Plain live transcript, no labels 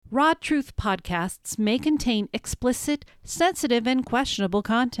Raw Truth podcasts may contain explicit, sensitive, and questionable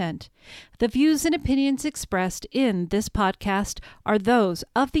content. The views and opinions expressed in this podcast are those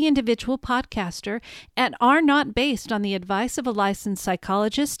of the individual podcaster and are not based on the advice of a licensed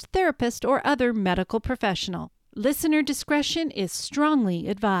psychologist, therapist, or other medical professional. Listener discretion is strongly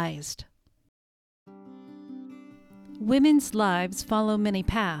advised. Women's lives follow many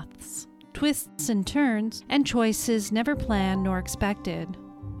paths, twists and turns, and choices never planned nor expected.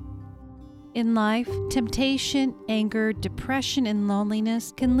 In life, temptation, anger, depression, and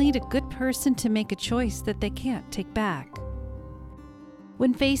loneliness can lead a good person to make a choice that they can't take back.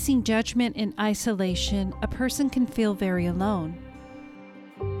 When facing judgment and isolation, a person can feel very alone.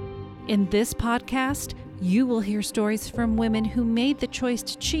 In this podcast, you will hear stories from women who made the choice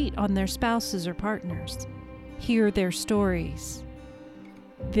to cheat on their spouses or partners. Hear their stories.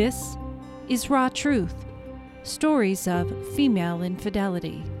 This is Raw Truth, stories of female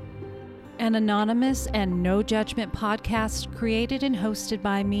infidelity. An anonymous and no judgment podcast created and hosted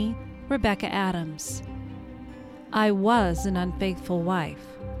by me, Rebecca Adams. I was an unfaithful wife.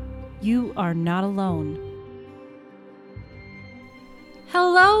 You are not alone.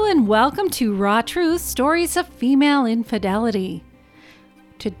 Hello and welcome to Raw Truth, stories of female infidelity.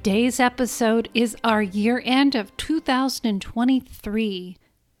 Today's episode is our year end of 2023.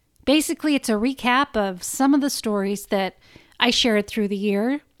 Basically, it's a recap of some of the stories that I shared through the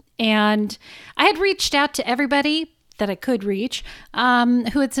year. And I had reached out to everybody that I could reach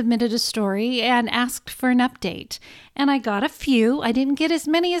who had submitted a story and asked for an update. And I got a few. I didn't get as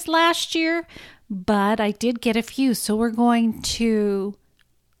many as last year, but I did get a few. So we're going to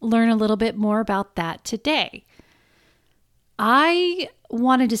learn a little bit more about that today. I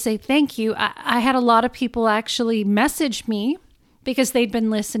wanted to say thank you. I had a lot of people actually message me because they'd been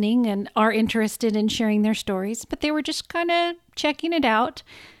listening and are interested in sharing their stories, but they were just kind of checking it out.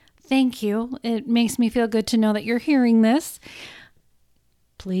 Thank you. It makes me feel good to know that you're hearing this.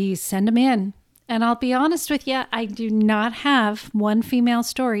 Please send them in. And I'll be honest with you, I do not have one female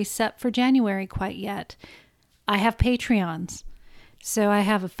story set for January quite yet. I have Patreons. So I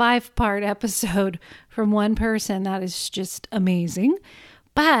have a 5-part episode from one person. That is just amazing.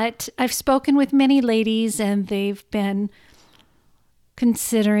 But I've spoken with many ladies and they've been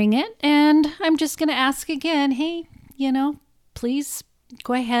considering it. And I'm just going to ask again, hey, please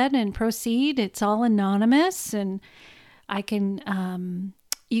go ahead and proceed. It's all anonymous, and I can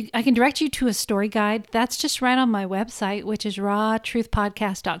I can direct you to a story guide. That's just right on my website, which is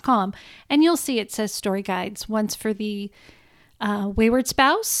rawtruthpodcast.com, and you'll see it says story guides. One's for the wayward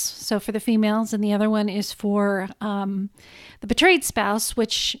spouse, so for the females, and the other one is for the betrayed spouse,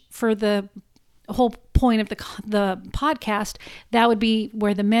 which for the whole point of the podcast, that would be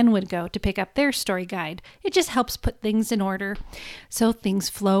where the men would go to pick up their story guide. It just helps put things in order so things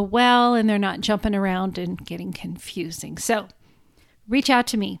flow well and they're not jumping around and getting confusing. So reach out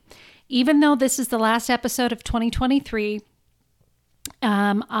to me. Even though this is the last episode of 2023,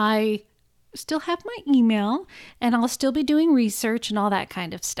 I still have my email and I'll still be doing research and all that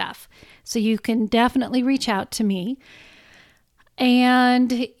kind of stuff. So you can definitely reach out to me.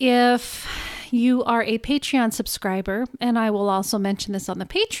 And if you are a Patreon subscriber, and I will also mention this on the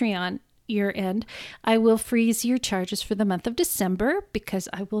Patreon year end, I will freeze your charges for the month of December because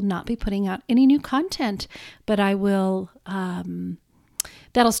I will not be putting out any new content, but I will,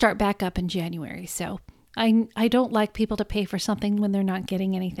 that'll start back up in January. So I don't like people to pay for something when they're not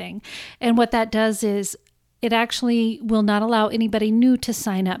getting anything. And what that does is it actually will not allow anybody new to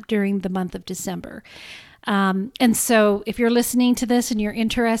sign up during the month of December. And so if you're listening to this and you're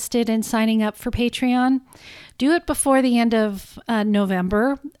interested in signing up for Patreon, do it before the end of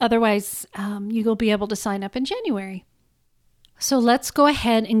November. Otherwise, you will be able to sign up in January. So let's go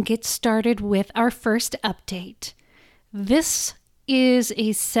ahead and get started with our first update. This is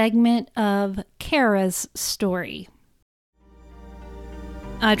a segment of Kara's story.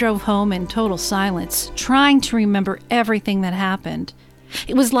 I drove home in total silence, trying to remember everything that happened.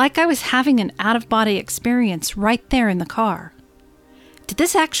 It was like I was having an out-of-body experience right there in the car. Did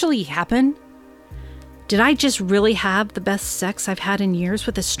this actually happen? Did I just really have the best sex I've had in years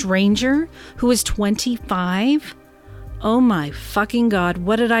with a stranger who was 25? Oh my fucking God,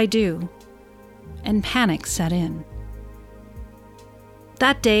 what did I do? And panic set in.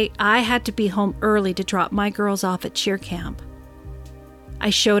 That day, I had to be home early to drop my girls off at cheer camp. I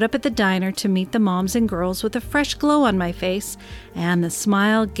showed up at the diner to meet the moms and girls with a fresh glow on my face, and the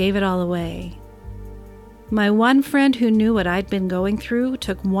smile gave it all away. My one friend who knew what I'd been going through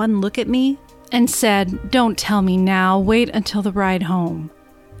took one look at me and said, "Don't tell me now, wait until the ride home."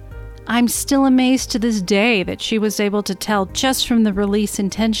 I'm still amazed to this day that she was able to tell just from the release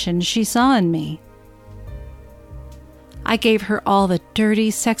intention she saw in me. I gave her all the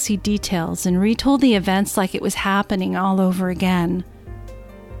dirty, sexy details and retold the events like it was happening all over again.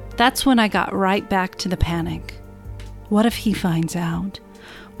 That's when I got right back to the panic. What if he finds out?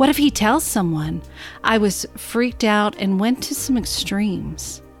 What if he tells someone? I was freaked out and went to some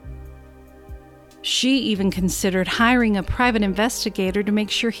extremes. She even considered hiring a private investigator to make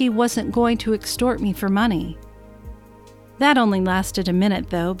sure he wasn't going to extort me for money. That only lasted a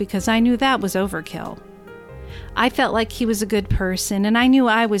minute, though, because I knew that was overkill. I felt like he was a good person, and I knew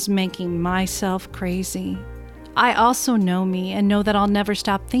I was making myself crazy. I also know me and know that I'll never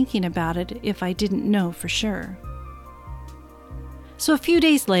stop thinking about it if I didn't know for sure. So a few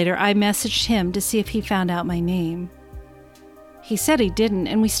days later, I messaged him to see if he found out my name. He said he didn't,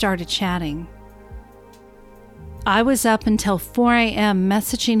 and we started chatting. I was up until 4 a.m.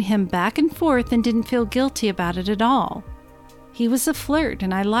 messaging him back and forth and didn't feel guilty about it at all. He was a flirt,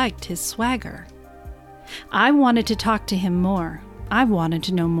 and I liked his swagger. I wanted to talk to him more. I wanted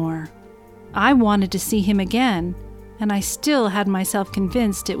to know more. I wanted to see him again, and I still had myself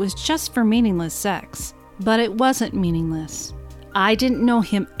convinced it was just for meaningless sex. But it wasn't meaningless. I didn't know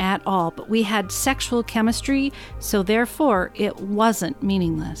him at all, but we had sexual chemistry, so therefore it wasn't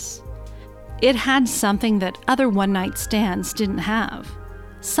meaningless. It had something that other one-night stands didn't have.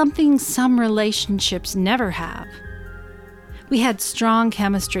 Something some relationships never have. We had strong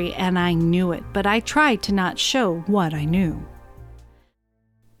chemistry, and I knew it, but I tried to not show what I knew.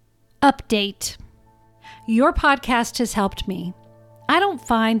 Update. Your podcast has helped me. I don't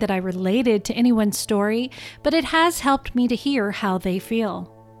find that I related to anyone's story, but it has helped me to hear how they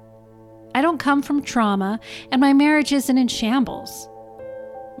feel. I don't come from trauma, and my marriage isn't in shambles.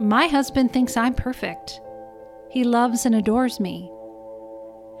 My husband thinks I'm perfect. He loves and adores me.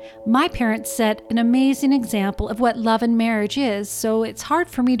 My parents set an amazing example of what love and marriage is, so it's hard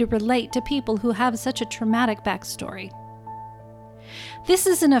for me to relate to people who have such a traumatic backstory. This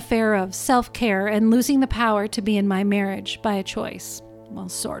is an affair of self-care and losing the power to be in my marriage by a choice. Well,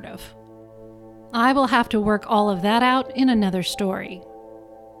 sort of. I will have to work all of that out in another story.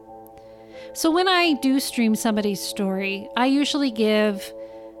 So when I do stream somebody's story, I usually give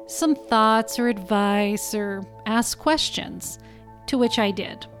some thoughts or advice or ask questions, to which I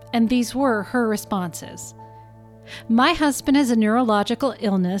did, and these were her responses. My husband has a neurological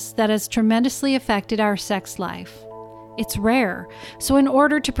illness that has tremendously affected our sex life. It's rare, so in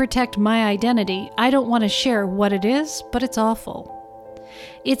order to protect my identity, I don't want to share what it is, but it's awful.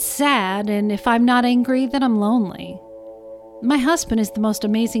 It's sad, and if I'm not angry, then I'm lonely. My husband is the most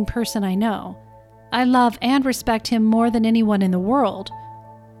amazing person I know. I love and respect him more than anyone in the world.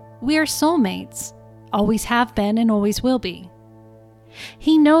 We are soulmates, always have been and always will be.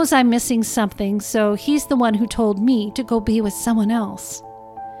 He knows I'm missing something, so he's the one who told me to go be with someone else.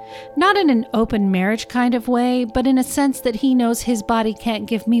 Not in an open marriage kind of way, but in a sense that he knows his body can't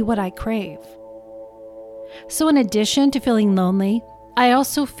give me what I crave. So in addition to feeling lonely, I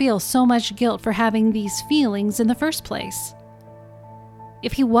also feel so much guilt for having these feelings in the first place.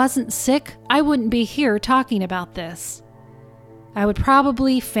 If he wasn't sick, I wouldn't be here talking about this. I would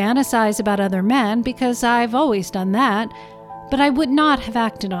probably fantasize about other men because I've always done that, but I would not have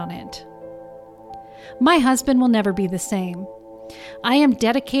acted on it. My husband will never be the same. I am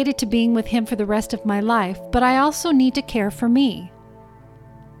dedicated to being with him for the rest of my life, but I also need to care for me.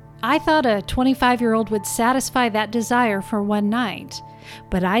 I thought a 25-year-old would satisfy that desire for one night,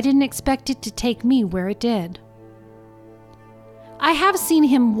 but I didn't expect it to take me where it did. I have seen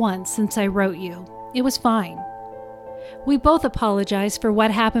him once since I wrote you. It was fine. We both apologized for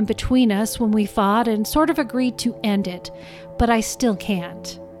what happened between us when we fought and sort of agreed to end it, but I still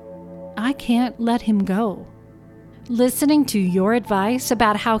can't. I can't let him go. Listening to your advice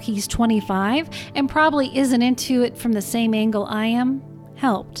about how he's 25 and probably isn't into it from the same angle I am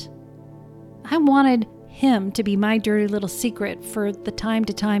helped. I wanted him to be my dirty little secret for the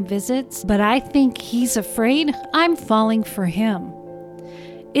time-to-time visits, but I think he's afraid I'm falling for him.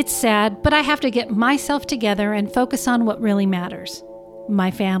 It's sad, but I have to get myself together and focus on what really matters.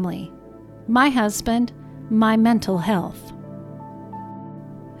 My family, my husband, my mental health.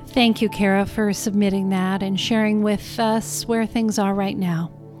 Thank you, Kara, for submitting that and sharing with us where things are right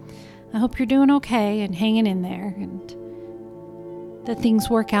now. I hope you're doing okay and hanging in there and that things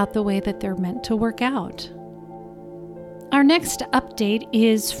work out the way that they're meant to work out. Our next update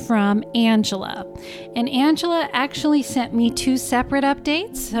is from Angela. And Angela actually sent me 2 separate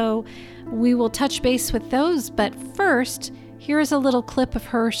updates, so we will touch base with those. But first, here's a little clip of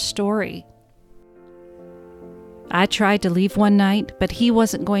her story. I tried to leave one night, but he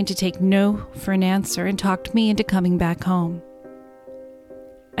wasn't going to take no for an answer and talked me into coming back home.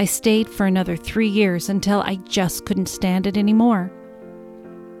 I stayed for another 3 years until I just couldn't stand it anymore.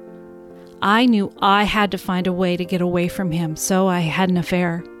 I knew I had to find a way to get away from him, so I had an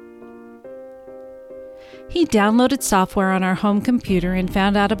affair. He downloaded software on our home computer and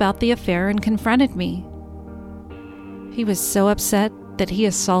found out about the affair and confronted me. He was so upset that he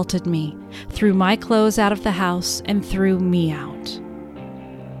assaulted me, threw my clothes out of the house, and threw me out.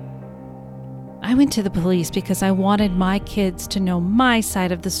 I went to the police because I wanted my kids to know my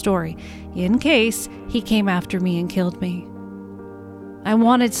side of the story, in case he came after me and killed me. I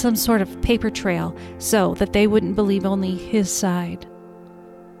wanted some sort of paper trail so that they wouldn't believe only his side.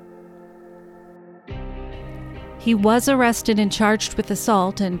 He was arrested and charged with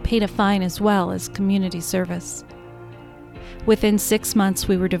assault and paid a fine as well as community service. Within 6 months,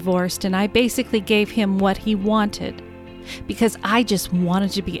 we were divorced, and I basically gave him what he wanted because I just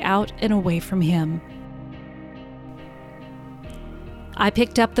wanted to be out and away from him. I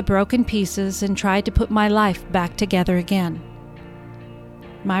picked up the broken pieces and tried to put my life back together again.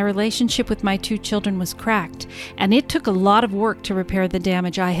 My relationship with my 2 children was cracked, and it took a lot of work to repair the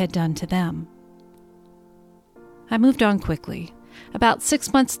damage I had done to them. I moved on quickly. About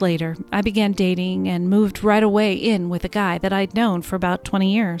 6 months later, I began dating and moved right away in with a guy that I'd known for about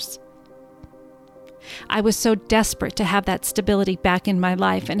 20 years. I was so desperate to have that stability back in my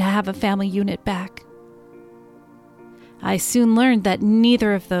life and to have a family unit back. I soon learned that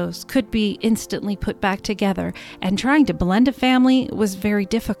neither of those could be instantly put back together, and trying to blend a family was very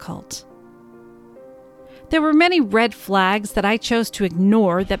difficult. There were many red flags that I chose to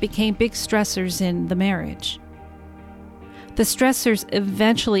ignore that became big stressors in the marriage. The stressors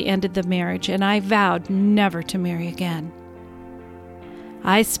eventually ended the marriage, and I vowed never to marry again.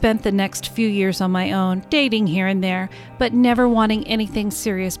 I spent the next few years on my own, dating here and there, but never wanting anything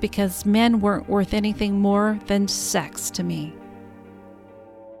serious because men weren't worth anything more than sex to me.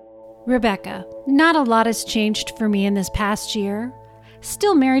 Rebecca, not a lot has changed for me in this past year.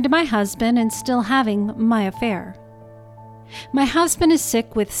 Still married to my husband and still having my affair. My husband is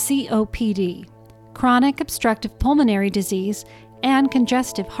sick with COPD, chronic obstructive pulmonary disease, and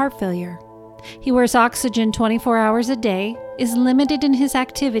congestive heart failure. He wears oxygen 24 hours a day, is limited in his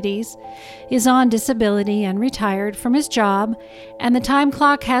activities, is on disability and retired from his job, and the time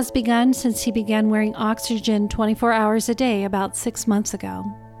clock has begun since he began wearing oxygen 24 hours a day about 6 months ago.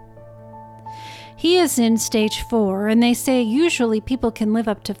 He is in stage 4, and they say usually people can live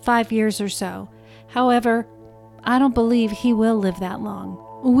up to 5 years or so. However, I don't believe he will live that long.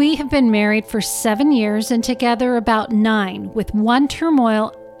 We have been married for 7 years and together about 9, with one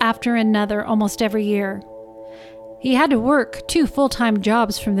turmoil after another almost every year. He had to work 2 full-time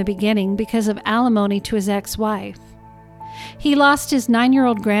jobs from the beginning because of alimony to his ex-wife. He lost his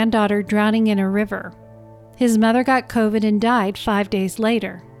 9-year-old granddaughter drowning in a river. His mother got COVID and died 5 days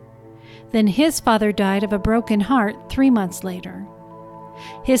later. Then his father died of a broken heart 3 months later.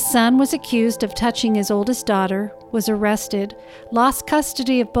 His son was accused of touching his oldest daughter, was arrested, lost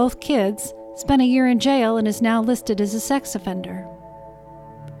custody of both kids, spent a year in jail, and is now listed as a sex offender.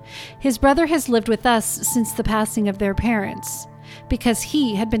 His brother has lived with us since the passing of their parents, because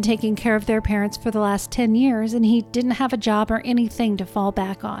he had been taking care of their parents for the last 10 years and he didn't have a job or anything to fall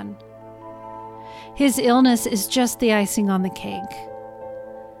back on. His illness is just the icing on the cake.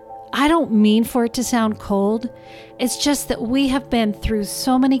 I don't mean for it to sound cold. It's just that we have been through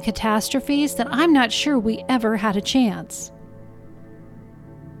so many catastrophes that I'm not sure we ever had a chance.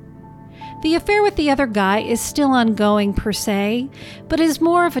 The affair with the other guy is still ongoing per se, but is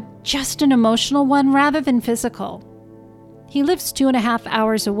more of just an emotional one rather than physical. He lives 2.5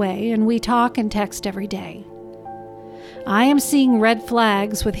 hours away, and we talk and text every day. I am seeing red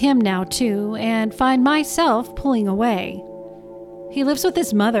flags with him now too, and find myself pulling away. He lives with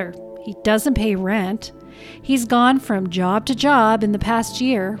his mother. He doesn't pay rent. He's gone from job to job in the past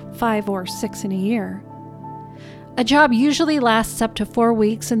year, 5 or 6 in a year. A job usually lasts up to 4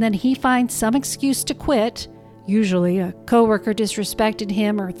 weeks, and then he finds some excuse to quit. Usually a coworker disrespected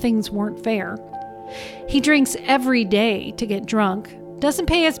him or things weren't fair. He drinks every day to get drunk, doesn't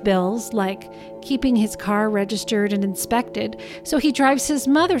pay his bills, like keeping his car registered and inspected, so he drives his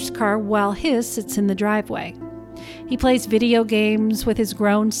mother's car while his sits in the driveway. He plays video games with his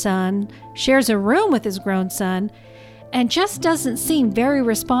grown son, shares a room with his grown son, and just doesn't seem very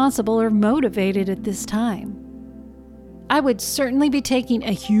responsible or motivated at this time. I would certainly be taking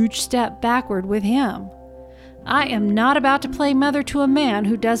a huge step backward with him. I am not about to play mother to a man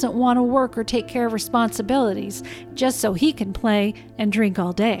who doesn't want to work or take care of responsibilities just so he can play and drink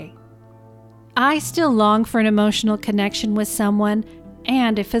all day. I still long for an emotional connection with someone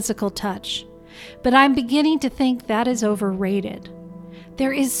and a physical touch, but I'm beginning to think that is overrated.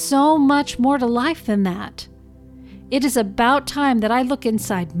 There is so much more to life than that. It is about time that I look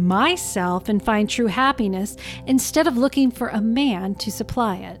inside myself and find true happiness instead of looking for a man to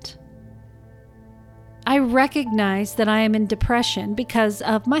supply it. I recognize that I am in depression because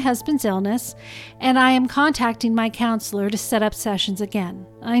of my husband's illness, and I am contacting my counselor to set up sessions again.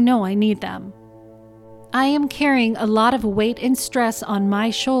 I know I need them. I am carrying a lot of weight and stress on my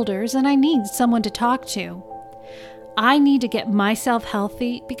shoulders, and I need someone to talk to. I need to get myself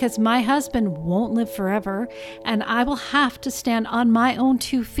healthy because my husband won't live forever, and I will have to stand on my own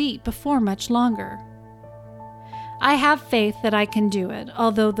 2 feet before much longer. I have faith that I can do it,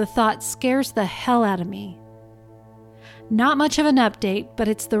 although the thought scares the hell out of me. Not much of an update, but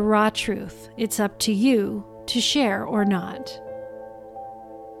it's the raw truth. It's up to you to share or not.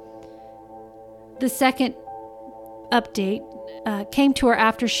 The second update came to her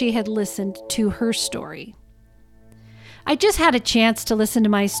after she had listened to her story. I just had a chance to listen to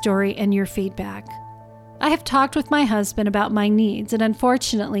my story and your feedback. I have talked with my husband about my needs, and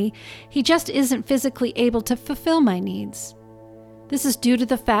unfortunately, he just isn't physically able to fulfill my needs. This is due to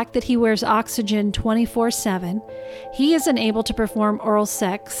the fact that he wears oxygen 24/7. He isn't able to perform oral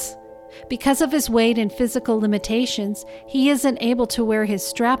sex. Because of his weight and physical limitations, he isn't able to wear his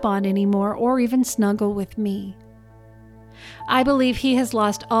strap-on anymore or even snuggle with me. I believe he has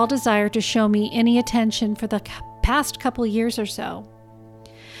lost all desire to show me any attention for the past couple years or so.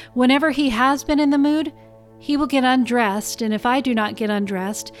 Whenever he has been in the mood, he will get undressed, and if I do not get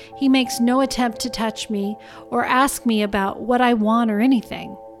undressed, he makes no attempt to touch me or ask me about what I want or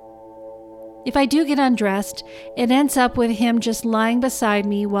anything. If I do get undressed, it ends up with him just lying beside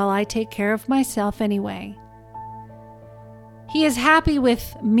me while I take care of myself anyway. He is happy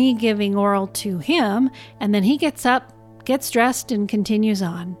with me giving oral to him, and then he gets up, gets dressed, and continues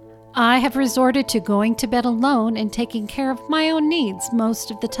on. I have resorted to going to bed alone and taking care of my own needs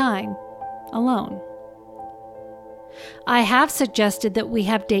most of the time, alone. I have suggested that we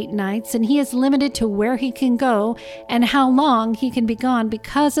have date nights, and he is limited to where he can go and how long he can be gone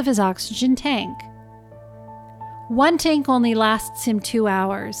because of his oxygen tank. One tank only lasts him 2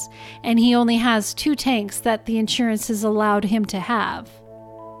 hours, and he only has 2 tanks that the insurance has allowed him to have.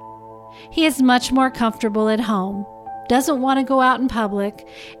 He is much more comfortable at home, doesn't want to go out in public,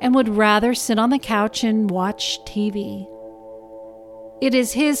 and would rather sit on the couch and watch TV. It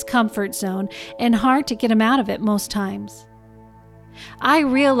is his comfort zone and hard to get him out of it most times. I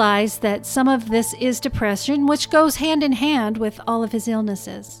realize that some of this is depression, which goes hand in hand with all of his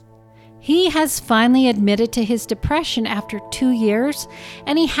illnesses. He has finally admitted to his depression after 2 years,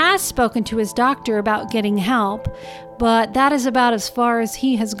 and he has spoken to his doctor about getting help, but that is about as far as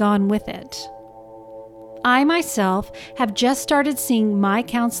he has gone with it. I myself have just started seeing my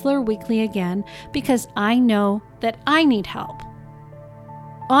counselor weekly again because I know that I need help.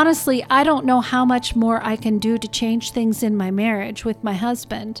 Honestly, I don't know how much more I can do to change things in my marriage with my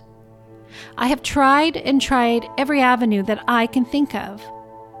husband. I have tried and tried every avenue that I can think of.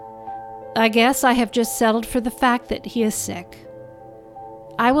 I guess I have just settled for the fact that he is sick.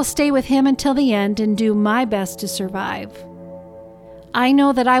 I will stay with him until the end and do my best to survive. I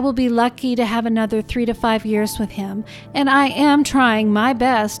know that I will be lucky to have another 3 to 5 years with him, and I am trying my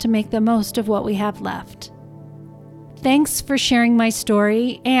best to make the most of what we have left. Thanks for sharing my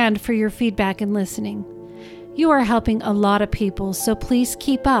story and for your feedback and listening. You are helping a lot of people, so please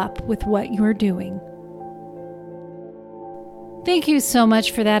keep up with what you're doing. Thank you so much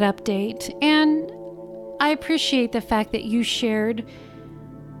for that update, and I appreciate the fact that you shared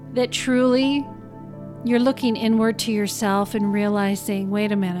that truly you're looking inward to yourself and realizing,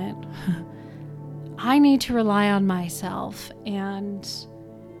 wait a minute, I need to rely on myself, and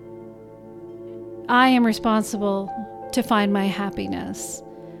I am responsible to find my happiness.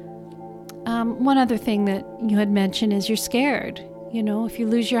 One other thing that you had mentioned is you're scared. You know, if you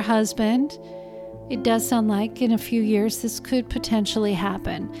lose your husband, it does sound like in a few years this could potentially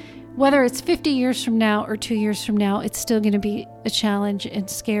happen. Whether it's 50 years from now or 2 years from now, it's still going to be a challenge and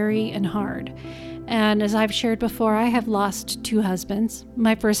scary and hard. And as I've shared before, I have lost 2 husbands.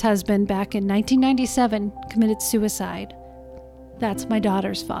 My first husband back in 1997 committed suicide. That's my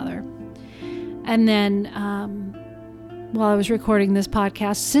daughter's father. And then while I was recording this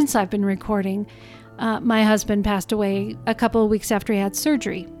podcast, since I've been recording, my husband passed away a couple of weeks after he had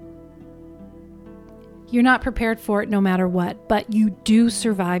surgery. You're not prepared for it no matter what, but you do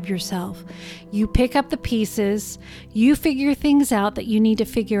survive yourself. You pick up the pieces, you figure things out that you need to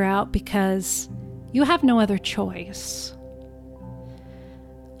figure out because you have no other choice.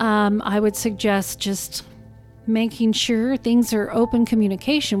 I would suggest just making sure things are open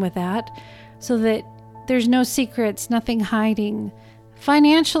communication with that so that there's no secrets, nothing hiding.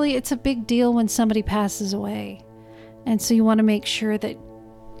 Financially, it's a big deal when somebody passes away. And so you want to make sure that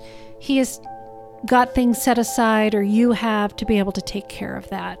he has got things set aside, or you have, to be able to take care of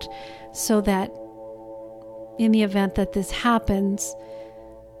that, so that in the event that this happens,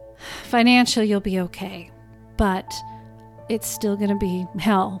 financially you'll be okay. But it's still going to be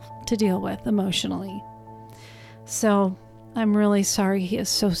hell to deal with emotionally. So I'm really sorry he is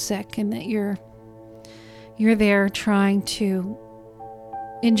so sick, and that you're there trying to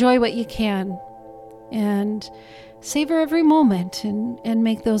enjoy what you can and savor every moment and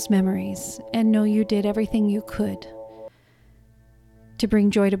make those memories, and know you did everything you could to bring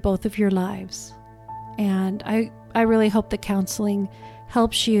joy to both of your lives. And I really hope the counseling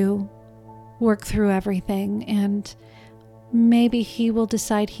helps you work through everything, and maybe he will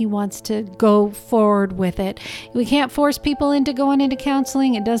decide he wants to go forward with it. We can't force people into going into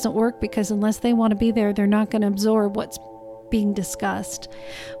counseling. It doesn't work, because unless they want to be there, they're not going to absorb what's being discussed.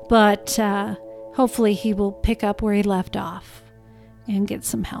 But hopefully he will pick up where he left off and get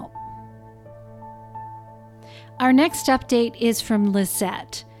some help. Our next update is from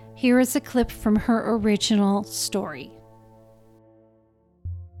Lisette. Here is a clip from her original story.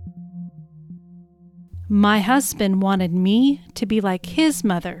 My husband wanted me to be like his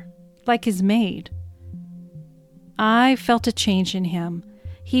mother, like his maid. I felt a change in him.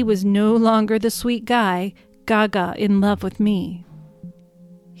 He was no longer the sweet guy, gaga in love with me.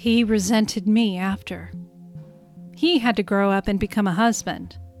 He resented me after. He had to grow up and become a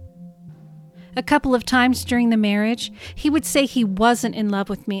husband. A couple of times during the marriage, he would say he wasn't in love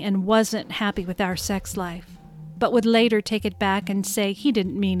with me and wasn't happy with our sex life, but would later take it back and say he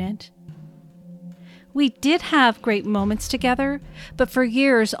didn't mean it. We did have great moments together, but for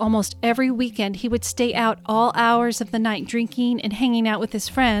years, almost every weekend, he would stay out all hours of the night drinking and hanging out with his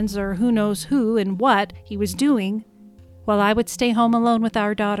friends, or who knows who and what he was doing, while I would stay home alone with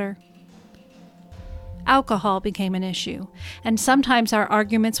our daughter. Alcohol became an issue, and sometimes our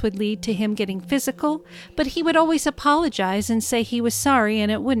arguments would lead to him getting physical, but he would always apologize and say he was sorry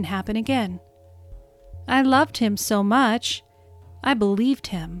and it wouldn't happen again. I loved him so much, I believed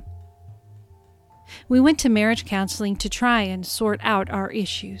him. We went to marriage counseling to try and sort out our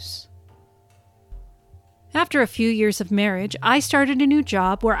issues. After a few years of marriage, I started a new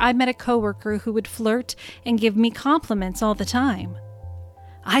job where I met a coworker who would flirt and give me compliments all the time.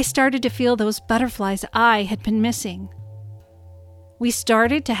 I started to feel those butterflies I had been missing. We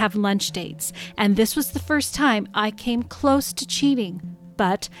started to have lunch dates, and this was the first time I came close to cheating.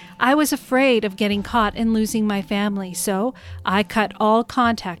 But I was afraid of getting caught and losing my family, so I cut all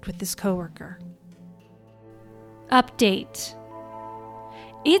contact with this coworker. Update.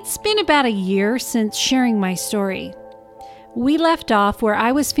 It's been about a year since sharing my story. We left off where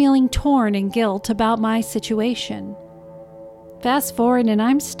I was feeling torn and guilt about my situation. Fast forward, and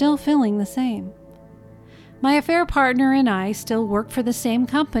I'm still feeling the same. My affair partner and I still work for the same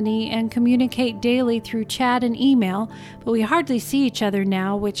company and communicate daily through chat and email, but we hardly see each other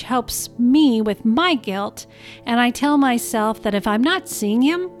now, which helps me with my guilt, and I tell myself that if I'm not seeing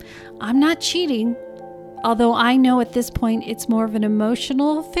him, I'm not cheating. Although I know at this point it's more of an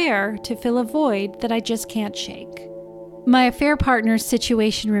emotional affair to fill a void that I just can't shake. My affair partner's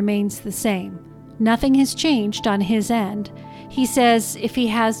situation remains the same. Nothing has changed on his end. He says if he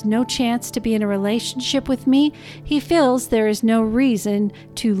has no chance to be in a relationship with me, he feels there is no reason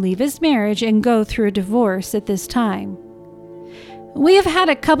to leave his marriage and go through a divorce at this time. We have had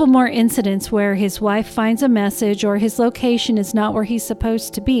a couple more incidents where his wife finds a message or his location is not where he's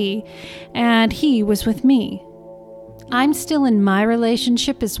supposed to be, and he was with me. I'm still in my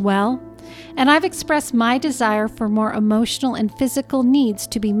relationship as well, and I've expressed my desire for more emotional and physical needs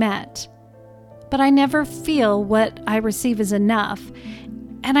to be met. But I never feel what I receive is enough,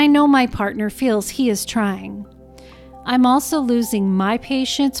 and I know my partner feels he is trying. I'm also losing my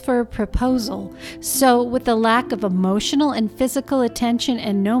patience for a proposal, so with the lack of emotional and physical attention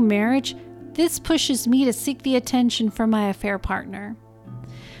and no marriage, this pushes me to seek the attention from my affair partner.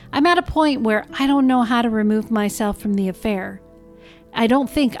 I'm at a point where I don't know how to remove myself from the affair. I don't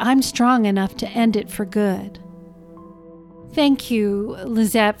think I'm strong enough to end it for good. Thank you,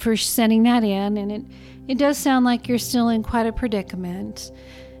 Lizette, for sending that in, and it does sound like you're still in quite a predicament.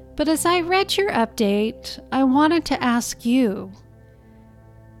 But as I read your update, I wanted to ask you,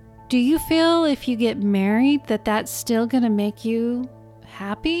 do you feel if you get married that that's still going to make you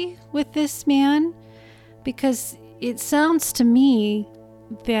happy with this man? Because it sounds to me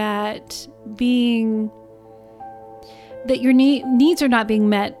that being that your needs are not being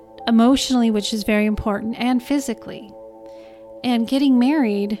met emotionally, which is very important, and physically. And getting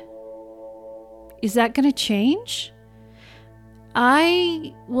married, is that going to change?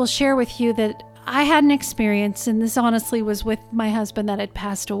 I will share with you that I had an experience, and this honestly was with my husband that had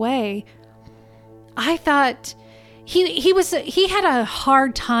passed away. I thought he had a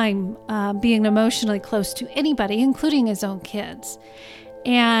hard time being emotionally close to anybody, including his own kids.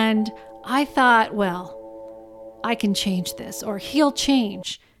 And I thought, well, I can change this, or he'll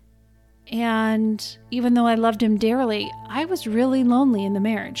change. And even though I loved him dearly, I was really lonely in the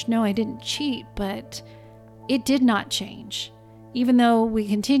marriage. No, I didn't cheat, but it did not change. Even though we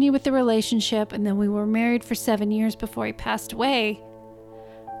continued with the relationship, and then we were married for 7 years before he passed away,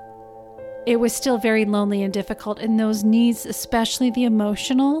 it was still very lonely and difficult. And those needs, especially the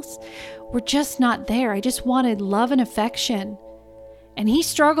emotionals, were just not there. I just wanted love and affection. And he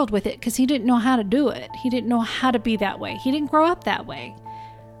struggled with it because he didn't know how to do it. He didn't know how to be that way. He didn't grow up that way.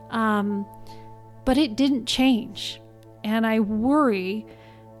 But it didn't change. And I worry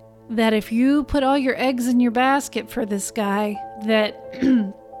that if you put all your eggs in your basket for this guy, that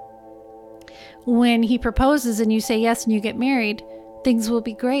when he proposes and you say yes and you get married, things will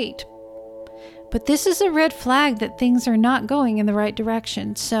be great. But this is a red flag that things are not going in the right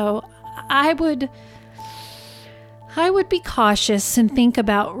direction. So I would be cautious and think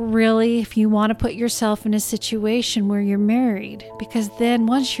about really if you want to put yourself in a situation where you're married, because then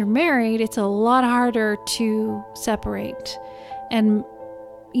once you're married, it's a lot harder to separate. And,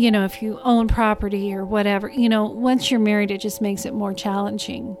 if you own property or whatever, once you're married, it just makes it more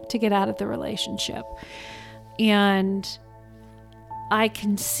challenging to get out of the relationship. And I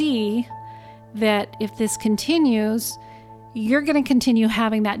can see that if this continues, you're going to continue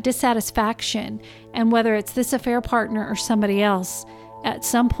having that dissatisfaction. And whether it's this affair partner or somebody else, at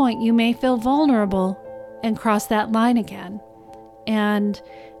some point you may feel vulnerable and cross that line again. And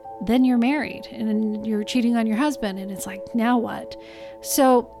then you're married and you're cheating on your husband. And it's like, now what?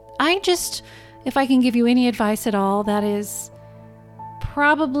 So if I can give you any advice at all, that is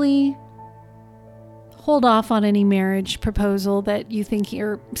probably hold off on any marriage proposal that you think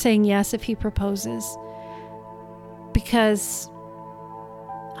you're saying yes if he proposes. Because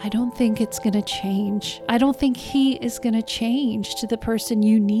I don't think it's going to change. I don't think he is going to change to the person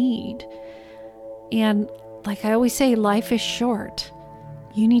you need. And like I always say, life is short.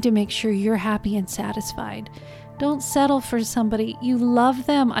 You need to make sure you're happy and satisfied. Don't settle for somebody. You love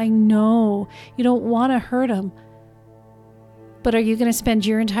them. I know. You don't want to hurt them. But are you going to spend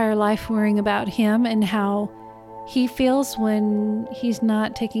your entire life worrying about him and how he feels when he's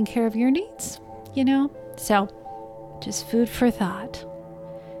not taking care of your needs? So just food for thought.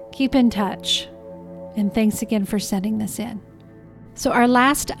 Keep in touch. And thanks again for sending this in. So our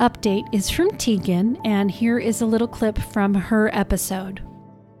last update is from Tegan, and here is a little clip from her episode.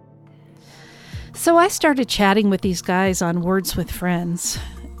 So I started chatting with these guys on Words with Friends.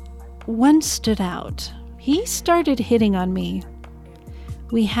 One stood out. He started hitting on me.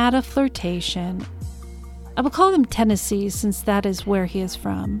 We had a flirtation. I will call him Tennessee since that is where he is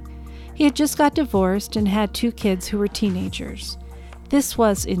from. He had just got divorced and had 2 kids who were teenagers. This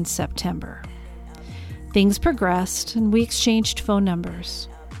was in September. Things progressed and we exchanged phone numbers.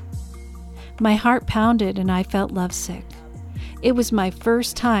 My heart pounded and I felt lovesick. It was my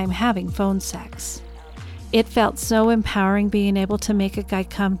first time having phone sex. It felt so empowering being able to make a guy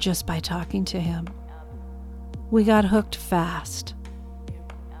come just by talking to him. We got hooked fast.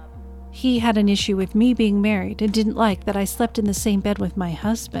 He had an issue with me being married and didn't like that I slept in the same bed with my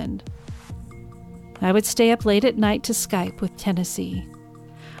husband. I would stay up late at night to Skype with Tennessee.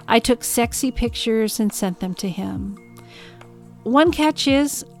 I took sexy pictures and sent them to him. One catch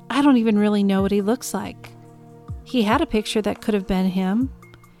is, I don't even really know what he looks like. He had a picture that could have been him.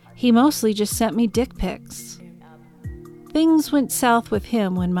 He mostly just sent me dick pics. Things went south with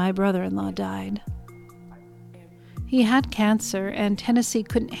him when my brother-in-law died. He had cancer, and Tennessee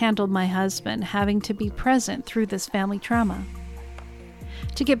couldn't handle my husband having to be present through this family trauma.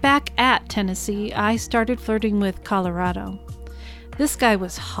 To get back at Tennessee, I started flirting with Colorado. This guy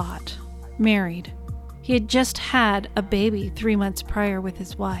was hot, married. He had just had a baby 3 months prior with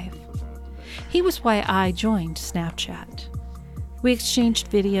his wife. He was why I joined Snapchat. We exchanged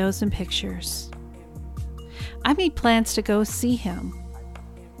videos and pictures. I made plans to go see him.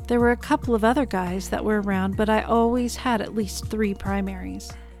 There were a couple of other guys that were around, but I always had at least 3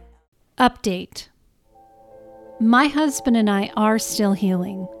 primaries. Update. My husband and I are still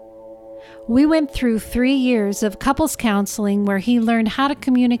healing. We went through 3 years of couples counseling where he learned how to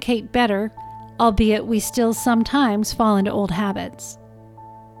communicate better, albeit we still sometimes fall into old habits.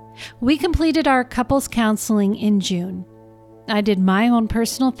 We completed our couples counseling in June. I did my own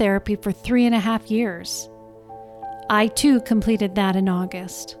personal therapy for 3.5 years. I too completed that in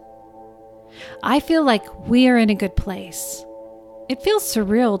August. I feel like we are in a good place. It feels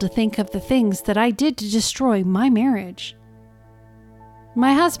surreal to think of the things that I did to destroy my marriage.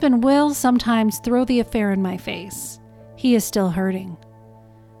 My husband will sometimes throw the affair in my face. He is still hurting.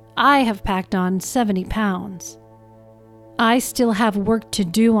 I have packed on 70 pounds. I still have work to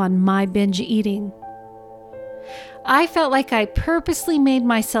do on my binge eating. I felt like I purposely made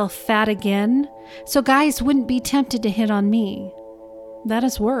myself fat again so guys wouldn't be tempted to hit on me. That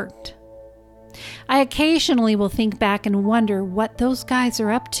has worked. I occasionally will think back and wonder what those guys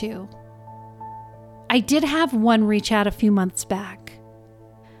are up to. I did have one reach out a few months back.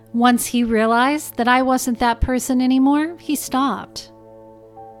 Once he realized that I wasn't that person anymore, he stopped.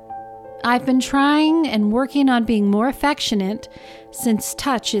 I've been trying and working on being more affectionate since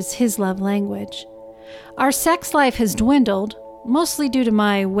touch is his love language. Our sex life has dwindled, mostly due to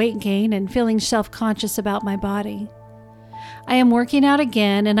my weight gain and feeling self-conscious about my body. I am working out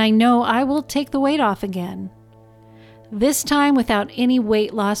again, and I know I will take the weight off again. This time without any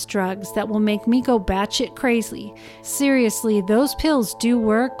weight loss drugs that will make me go batshit crazy. Seriously, those pills do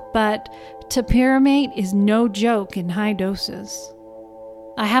work, but topiramate is no joke in high doses.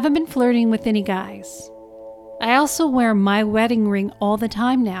 I haven't been flirting with any guys. I also wear my wedding ring all the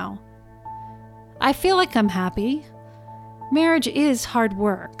time now. I feel like I'm happy. Marriage is hard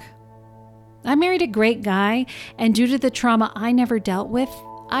work. I married a great guy, and due to the trauma I never dealt with,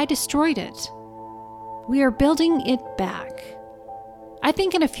 I destroyed it. We are building it back. I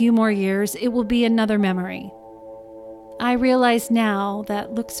think in a few more years, it will be another memory. I realize now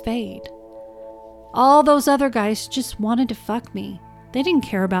that looks fade. All those other guys just wanted to fuck me. They didn't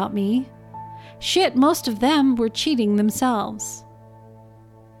care about me. Shit, most of them were cheating themselves.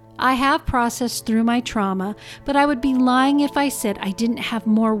 I have processed through my trauma, but I would be lying if I said I didn't have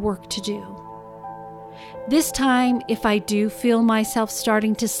more work to do. This time, if I do feel myself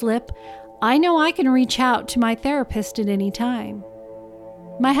starting to slip, I know I can reach out to my therapist at any time.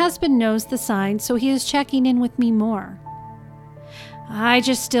 My husband knows the signs, so he is checking in with me more. I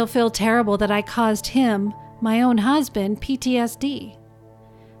just still feel terrible that I caused him, my own husband, PTSD.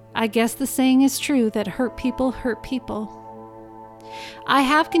 I guess the saying is true that hurt people hurt people. I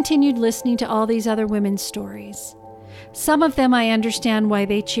have continued listening to all these other women's stories. Some of them I understand why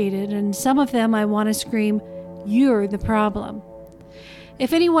they cheated, and some of them I want to scream, "You're the problem."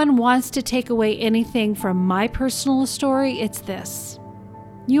 If anyone wants to take away anything from my personal story, it's this.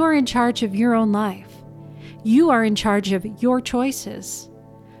 You are in charge of your own life. You are in charge of your choices.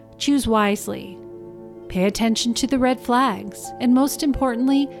 Choose wisely. Pay attention to the red flags, and most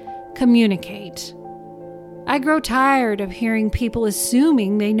importantly, communicate. I grow tired of hearing people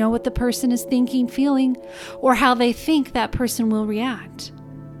assuming they know what the person is thinking, feeling, or how they think that person will react.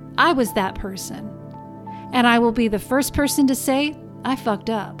 I was that person, and I will be the first person to say, I fucked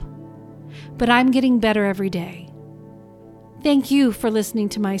up. But I'm getting better every day. Thank you for listening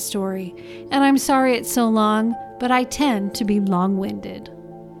to my story, and I'm sorry it's so long, but I tend to be long-winded.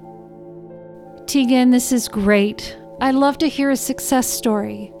 Tegan, this is great. I love to hear a success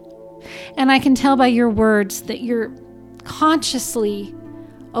story. And I can tell by your words that you're consciously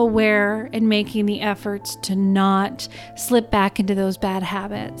aware and making the efforts to not slip back into those bad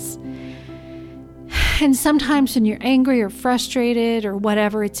habits. And sometimes when you're angry or frustrated or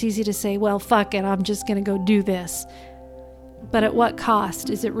whatever, it's easy to say, well, fuck it, I'm just going to go do this. But at what cost?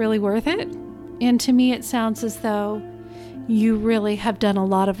 Is it really worth it? And to me, it sounds as though you really have done a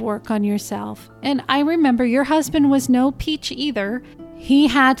lot of work on yourself. And I remember your husband was no peach either. He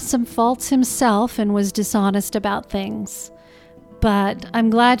had some faults himself and was dishonest about things. But I'm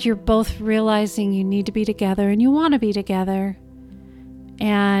glad you're both realizing you need to be together and you want to be together.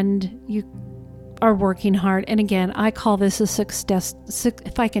 And you are working hard. And again, I call this a success,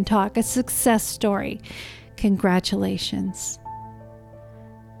 if I can talk, a success story. Congratulations.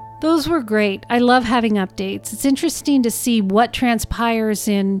 Those were great. I love having updates. It's interesting to see what transpires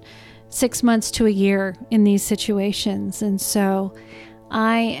in 6 months to a year in these situations. And so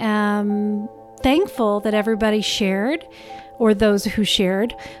I am thankful that everybody shared, or those who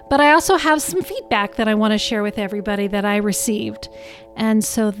shared, but I also have some feedback that I want to share with everybody that I received. And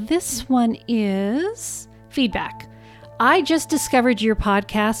so this one is feedback. I just discovered your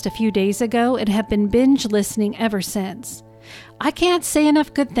podcast a few days ago and have been binge listening ever since. I can't say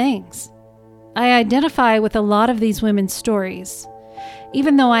enough good things. I identify with a lot of these women's stories.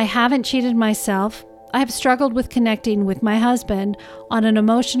 Even though I haven't cheated myself, I have struggled with connecting with my husband on an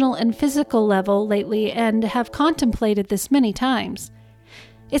emotional and physical level lately and have contemplated this many times.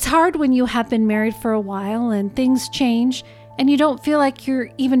 It's hard when you have been married for a while and things change and you don't feel like you're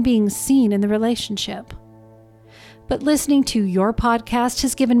even being seen in the relationship. But listening to your podcast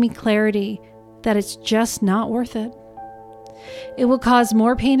has given me clarity that it's just not worth it. It will cause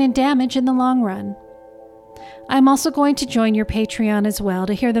more pain and damage in the long run. I'm also going to join your Patreon as well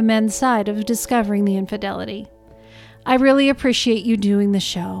to hear the men's side of discovering the infidelity. I really appreciate you doing the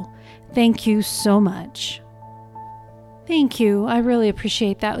show. Thank you so much. Thank you. I really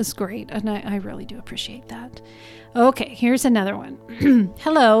appreciate that. It was great. And I really do appreciate that. Okay, here's another one.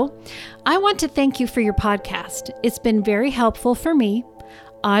 Hello. I want to thank you for your podcast. It's been very helpful for me.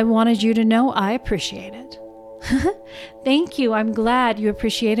 I wanted you to know I appreciate it. Thank you. I'm glad you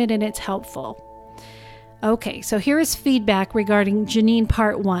appreciate it and it's helpful. Okay, so here is feedback regarding Janine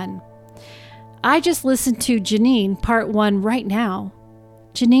Part 1. I just listened to Janine Part 1 right now.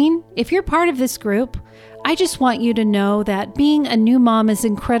 Janine, if you're part of this group, I just want you to know that being a new mom is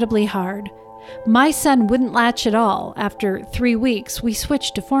incredibly hard. My son wouldn't latch at all. After 3 weeks, we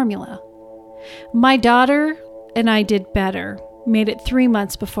switched to formula. My daughter and I did better, made it 3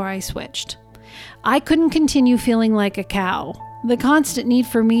 months before I switched. I couldn't continue feeling like a cow. The constant need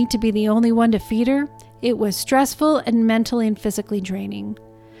for me to be the only one to feed her, it was stressful and mentally and physically draining.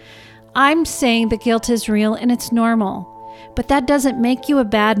 I'm saying the guilt is real and it's normal, but that doesn't make you a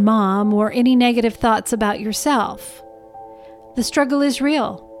bad mom or any negative thoughts about yourself. The struggle is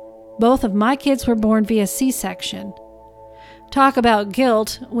real. Both of my kids were born via C-section. Talk about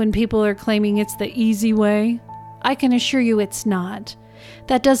guilt when people are claiming it's the easy way. I can assure you it's not.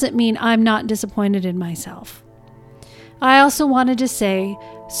 That doesn't mean I'm not disappointed in myself. I also wanted to say,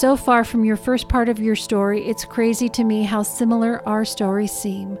 so far from your first part of your story, it's crazy to me how similar our stories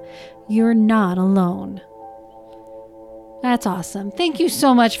seem. You're not alone. That's awesome. Thank you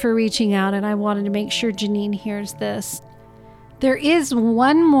so much for reaching out, and I wanted to make sure Janine hears this. There is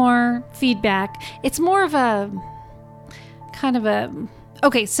one more feedback. It's more of a kind of a...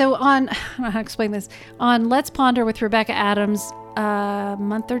 Okay, so on... I don't know how to explain this. On Let's Ponder with Rebecca Adams a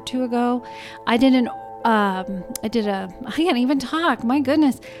month or two ago, I can't even talk. My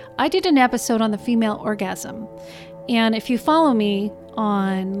goodness. I did an episode on the female orgasm. And if you follow me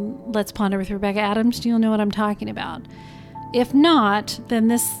on Let's Ponder with Rebecca Adams, you'll know what I'm talking about. If not, then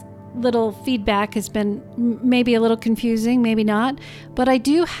this little feedback has been maybe a little confusing, maybe not. But I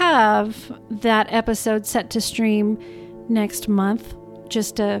do have that episode set to stream next month,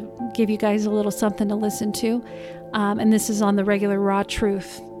 just to give you guys a little something to listen to. And this is on the regular Raw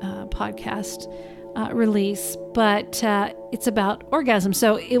Truth podcast release, but it's about orgasm.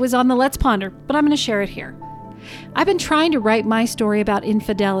 So it was on the Let's Ponder, but I'm going to share it here. I've been trying to write my story about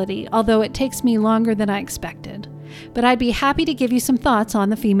infidelity, although it takes me longer than I expected. But I'd be happy to give you some thoughts on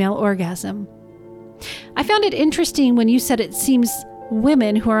the female orgasm. I found it interesting when you said it seems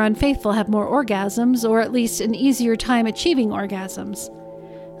women who are unfaithful have more orgasms, or at least an easier time achieving orgasms.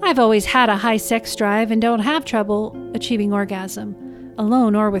 I've always had a high sex drive and don't have trouble achieving orgasm,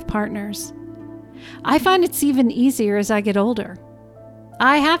 alone or with partners. I find it's even easier as I get older.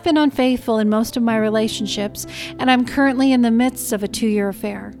 I have been unfaithful in most of my relationships, and I'm currently in the midst of a 2-year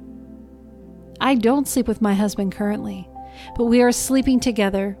affair. I don't sleep with my husband currently, but we are sleeping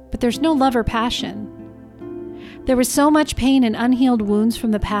together, but there's no love or passion. There was so much pain and unhealed wounds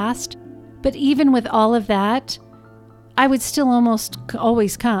from the past, but even with all of that, I would still almost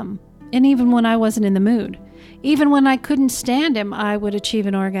always come, and even when I wasn't in the mood. Even when I couldn't stand him, I would achieve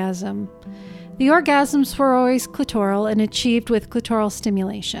an orgasm. The orgasms were always clitoral and achieved with clitoral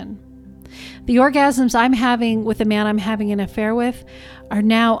stimulation. The orgasms I'm having with the man I'm having an affair with are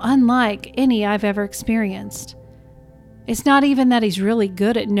now unlike any I've ever experienced. It's not even that he's really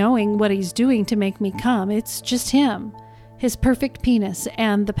good at knowing what he's doing to make me come. It's just him, his perfect penis,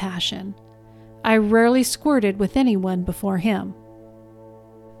 and the passion. I rarely squirted with anyone before him.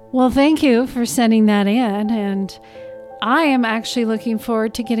 Well, thank you for sending that in, and I am actually looking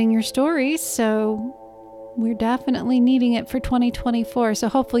forward to getting your stories, so we're definitely needing it for 2024, so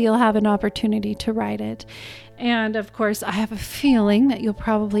hopefully you'll have an opportunity to write it. And of course, I have a feeling that you'll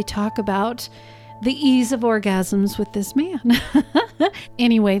probably talk about the ease of orgasms with this man.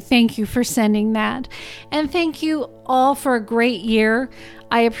 Anyway, thank you for sending that. And thank you all for a great year.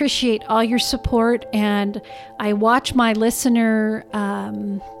 I appreciate all your support, and I watch my listener...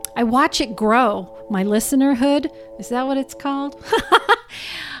 I watch it grow. My listenerhood, is that what it's called?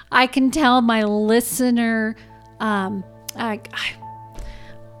 I can tell my listener,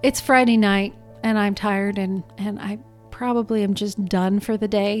 it's Friday night and I'm tired and I probably am just done for the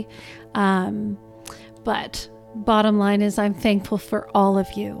day. But bottom line is I'm thankful for all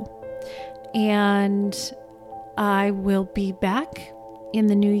of you. And I will be back in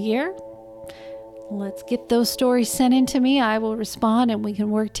the new year. Let's get those stories sent in to me. I will respond and we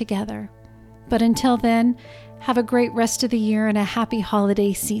can work together. But until then, have a great rest of the year and a happy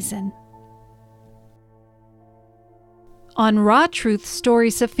holiday season. On Raw Truth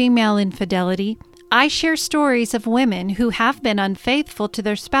Stories of Female Infidelity, I share stories of women who have been unfaithful to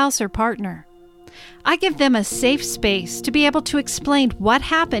their spouse or partner. I give them a safe space to be able to explain what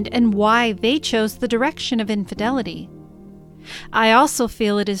happened and why they chose the direction of infidelity. I also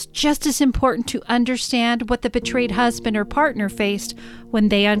feel it is just as important to understand what the betrayed husband or partner faced when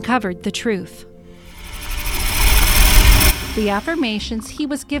they uncovered the truth. The affirmations he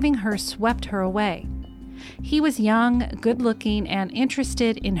was giving her swept her away. He was young, good-looking, and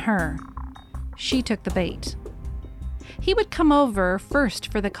interested in her. She took the bait. He would come over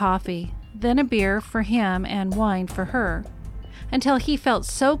first for the coffee, then a beer for him and wine for her, until he felt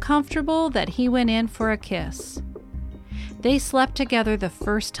so comfortable that he went in for a kiss. They slept together the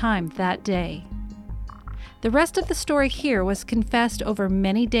first time that day. The rest of the story here was confessed over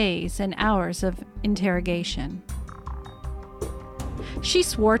many days and hours of interrogation. She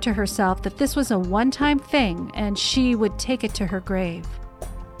swore to herself that this was a one-time thing and she would take it to her grave.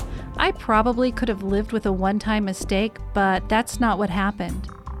 I probably could have lived with a one-time mistake, but that's not what happened.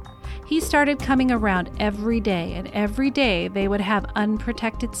 He started coming around every day, and every day they would have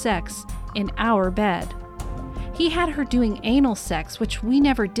unprotected sex in our bed. He had her doing anal sex, which we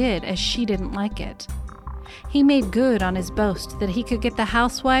never did as she didn't like it. He made good on his boast that he could get the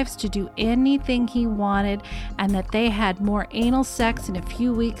housewives to do anything he wanted and that they had more anal sex in a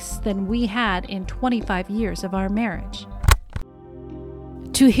few weeks than we had in 25 years of our marriage.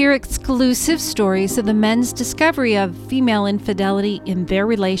 To hear exclusive stories of the men's discovery of female infidelity in their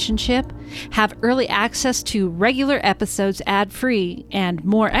relationship, have early access to regular episodes ad-free, and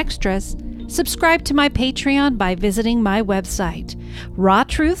more extras, subscribe to my Patreon by visiting my website,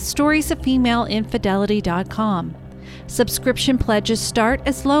 rawtruthstoriesofFemaleInfidelity.com. Subscription pledges start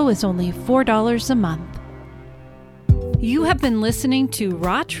as low as only $4 a month. You have been listening to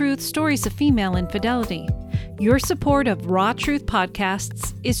Raw Truth Stories of Female Infidelity. Your support of Raw Truth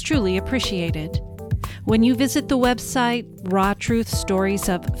podcasts is truly appreciated. When you visit the website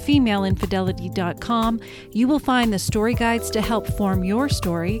rawtruthstoriesofFemaleInfidelity.com, you will find the story guides to help form your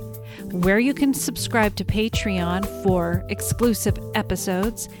story, where you can subscribe to Patreon for exclusive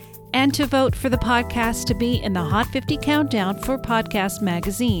episodes, and to vote for the podcast to be in the Hot 50 Countdown for Podcast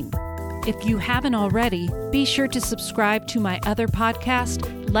Magazine. If you haven't already, be sure to subscribe to my other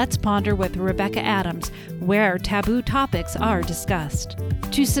podcast, Let's Ponder with Rebecca Adams, where taboo topics are discussed.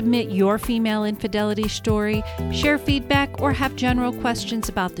 To submit your female infidelity story, share feedback, or have general questions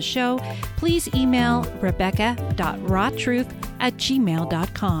about the show, please email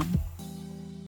rebecca.rawtruth@gmail.com.